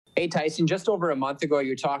Hey, Tyson, just over a month ago,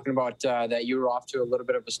 you were talking about that you were off to a little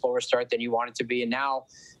bit of a slower start than you wanted to be. And now,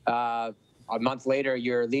 a month later,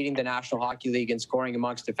 you're leading the National Hockey League in scoring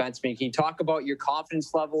amongst defensemen. Can you talk about your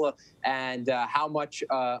confidence level and how much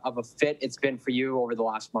of a fit it's been for you over the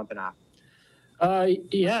last month and a half?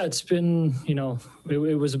 Yeah, it's been, it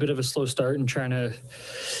was a bit of a slow start and trying to,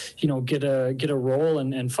 get a role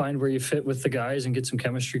and find where you fit with the guys and get some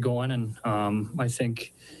chemistry going. And I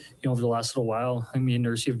think, over the last little while, me and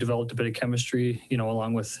Nursey have developed a bit of chemistry,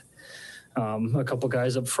 along with a couple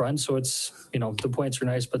guys up front. So it's, the points are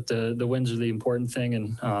nice, but the wins are the important thing.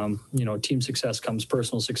 And, team success comes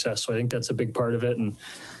personal success. So I think that's a big part of it. And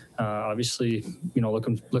obviously,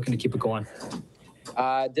 looking to keep it going.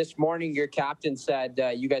 This morning, your captain said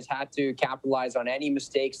you guys had to capitalize on any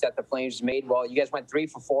mistakes that the Flames made. Well, you guys went 3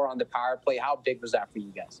 for 4 on the power play. How big was that for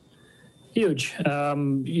you guys? Huge.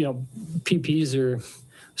 PPs are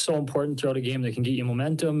so important throughout a game. They can get you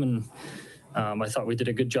momentum. And I thought we did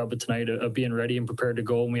a good job of tonight of being ready and prepared to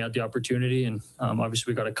go when we had the opportunity. And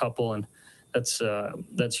obviously, we got a couple, and that's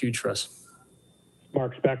huge for us.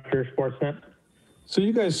 Mark Spector, Sportsnet. So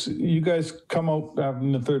you guys come out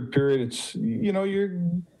in the third period. It's you're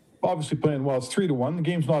obviously playing well. It's 3-1. The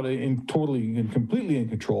game's not totally and completely in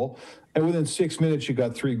control. And within 6 minutes, you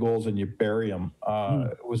got 3 goals and you bury them.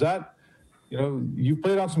 Was that you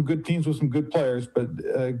played on some good teams with some good players, but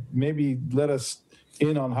maybe let us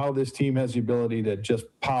in on how this team has the ability to just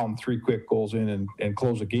pound 3 quick goals in and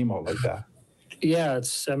close a game out like that. Yeah,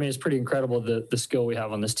 it's pretty incredible the skill we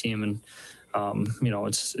have on this team. And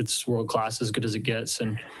it's world class, as good as it gets.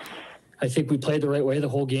 And I think we played the right way the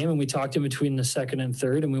whole game, and we talked in between the second and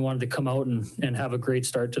third, and we wanted to come out and have a great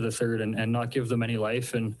start to the third and not give them any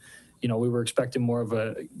life. And, we were expecting more of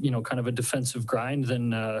a, kind of a defensive grind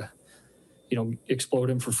than, explode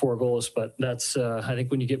him for 4 goals. But that's, I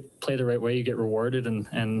think when you play the right way, you get rewarded.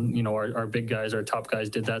 And our big guys, our top guys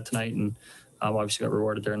did that tonight, and obviously got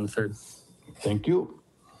rewarded there in the third. Thank you.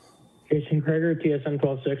 Jason Kreger, TSN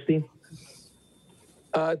 1260.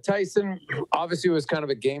 Tyson, obviously it was kind of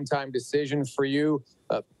a game time decision for you.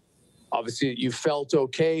 Obviously you felt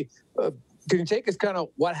okay. Can you take us kind of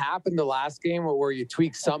what happened the last game where you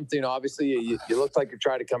tweaked something? Obviously you looked like you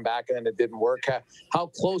tried to come back and then it didn't work. How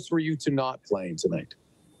close were you to not playing tonight?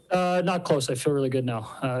 Not close. I feel really good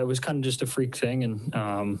now. It was kind of just a freak thing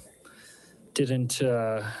and didn't,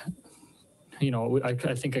 I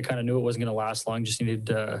think I kind of knew it wasn't going to last long. Just needed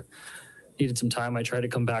some time. I tried to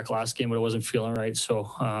come back last game, but I wasn't feeling right.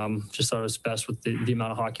 So just thought it was best with the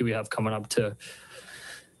amount of hockey we have coming up to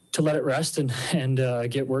let it rest and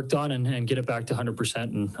get worked on and get it back to 100%.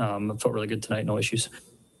 And it felt really good tonight. No issues.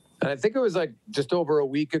 And I think it was like just over a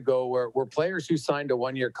week ago where players who signed a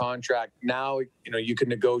 1-year contract, now, you can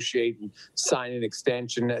negotiate and sign an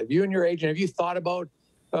extension. Have you and your agent, have you thought about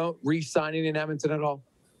re-signing in Edmonton at all?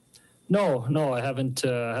 No, I haven't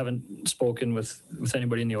spoken with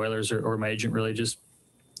anybody in the Oilers or my agent, really. Just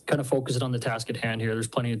kind of focusing on the task at hand here. There's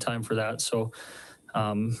plenty of time for that. So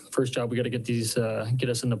first job, we got to get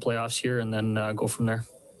us in the playoffs here and then go from there.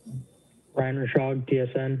 Ryan Rishaug,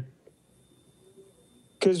 TSN.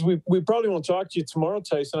 Because we probably won't talk to you tomorrow,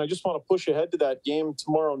 Tyson. I just want to push ahead to that game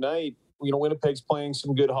tomorrow night. Winnipeg's playing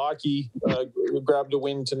some good hockey. We grabbed a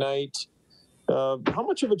win tonight. How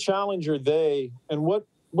much of a challenge are they, and what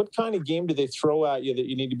kind of game do they throw at you that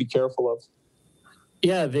you need to be careful of?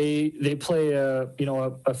 Yeah, they play a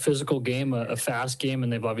physical game, a fast game,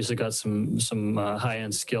 and they've obviously got some high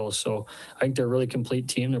end skills. So I think they're a really complete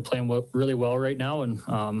team. They're playing really well right now, and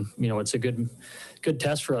it's a good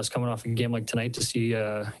test for us coming off a game like tonight to see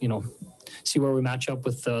where we match up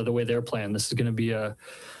with the way they're playing. This is going to be I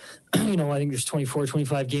think there's 24,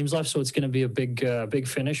 25 games left, so it's going to be a big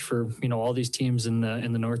finish for all these teams in the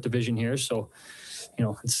North Division here. So.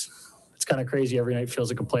 It's kind of crazy. Every night feels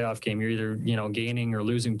like a playoff game. You're either, gaining or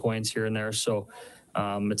losing points here and there. So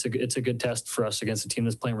it's a good test for us against a team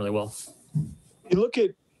that's playing really well. You look at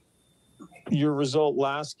your result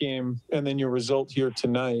last game and then your result here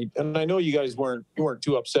tonight. And I know you guys weren't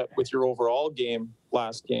too upset with your overall game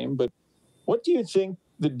last game, but what do you think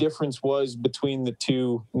the difference was between the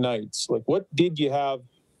two nights? Like, what did you have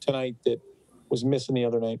tonight that was missing the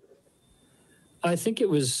other night? I think it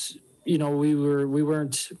was, we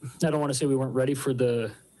weren't, I don't want to say we weren't ready for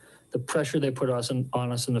the pressure they put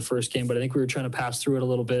on us in the first game, but I think we were trying to pass through it a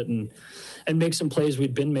little bit and make some plays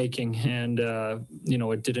we'd been making. And,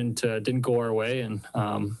 it didn't go our way. And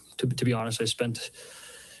to be honest, I spent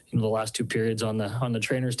the last 2 periods on the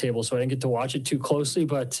trainer's table, so I didn't get to watch it too closely.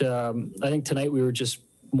 But I think tonight we were just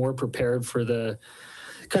more prepared for the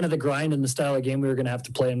kind of the grind and the style of game we were going to have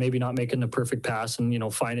to play, and maybe not making the perfect pass and,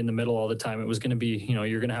 finding the middle all the time. It was going to be,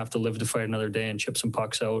 you're going to have to live to fight another day and chip some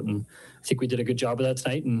pucks out. And I think we did a good job of that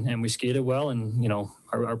tonight, and we skated well, and,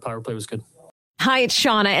 our power play was good. Hi, it's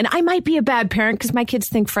Shauna, and I might be a bad parent because my kids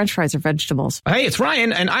think French fries are vegetables. Hey, it's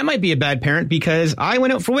Ryan, and I might be a bad parent because I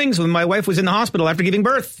went out for wings when my wife was in the hospital after giving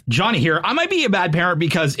birth. Johnny here. I might be a bad parent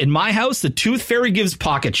because in my house, the tooth fairy gives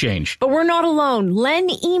pocket change. But we're not alone. Len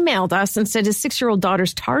emailed us and said his 6-year-old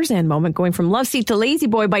daughter's Tarzan moment going from love seat to lazy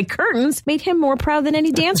boy by curtains made him more proud than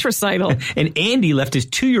any dance recital. And Andy left his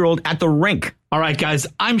 2-year-old at the rink. All right, guys,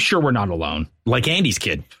 I'm sure we're not alone. Like Andy's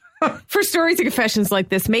kid. For stories and confessions like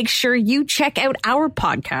this, make sure you check out our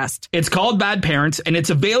podcast. It's called Bad Parents, and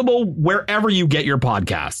it's available wherever you get your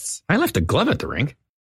podcasts. I left a glove at the rink.